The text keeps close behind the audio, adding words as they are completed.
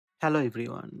Hello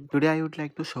everyone. Today I would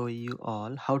like to show you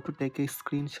all how to take a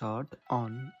screenshot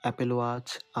on Apple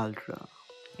Watch Ultra.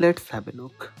 Let's have a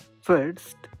look.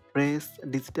 First, press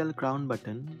digital crown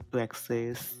button to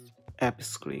access app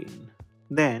screen.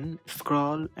 Then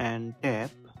scroll and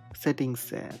tap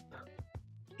Settings app.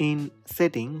 In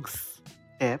Settings,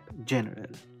 tap General.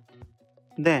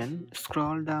 Then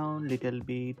scroll down little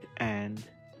bit and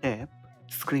tap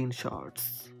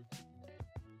Screenshots.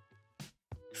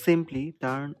 Simply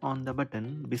turn on the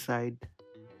button beside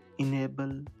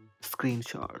Enable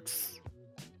Screenshots.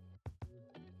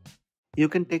 You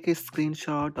can take a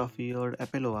screenshot of your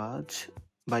Apple Watch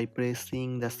by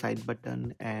pressing the side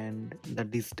button and the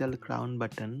digital crown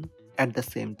button at the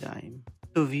same time.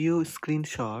 To view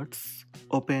screenshots,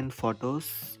 open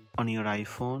Photos on your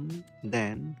iPhone,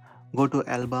 then go to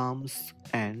Albums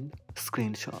and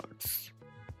Screenshots.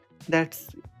 That's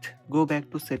it. Go back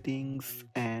to Settings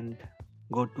and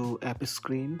go to App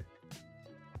Screen.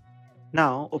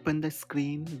 Now open the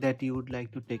screen that you would like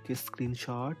to take a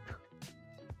screenshot.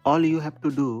 All you have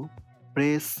to do,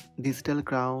 press digital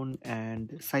crown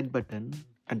and side button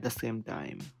at the same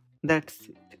time. That's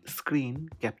it. Screen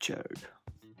captured.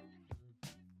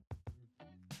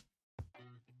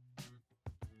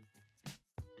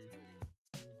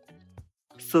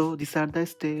 So these are the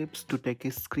steps to take a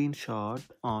screenshot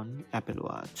on Apple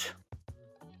Watch.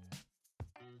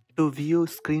 To view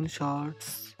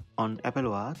screenshots on Apple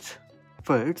Watch,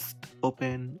 first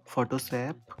open Photos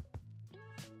app.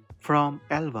 From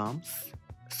Albums,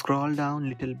 scroll down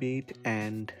little bit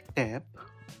and tap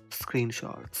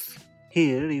Screenshots.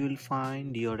 Here you will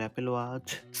find your Apple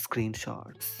Watch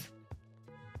screenshots.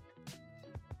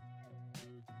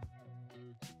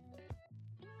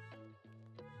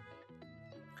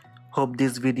 Hope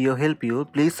this video helped you.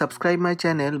 Please subscribe my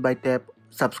channel by tap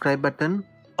subscribe button.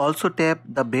 Also tap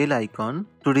the bell icon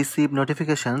to receive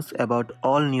notifications about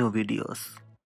all new videos.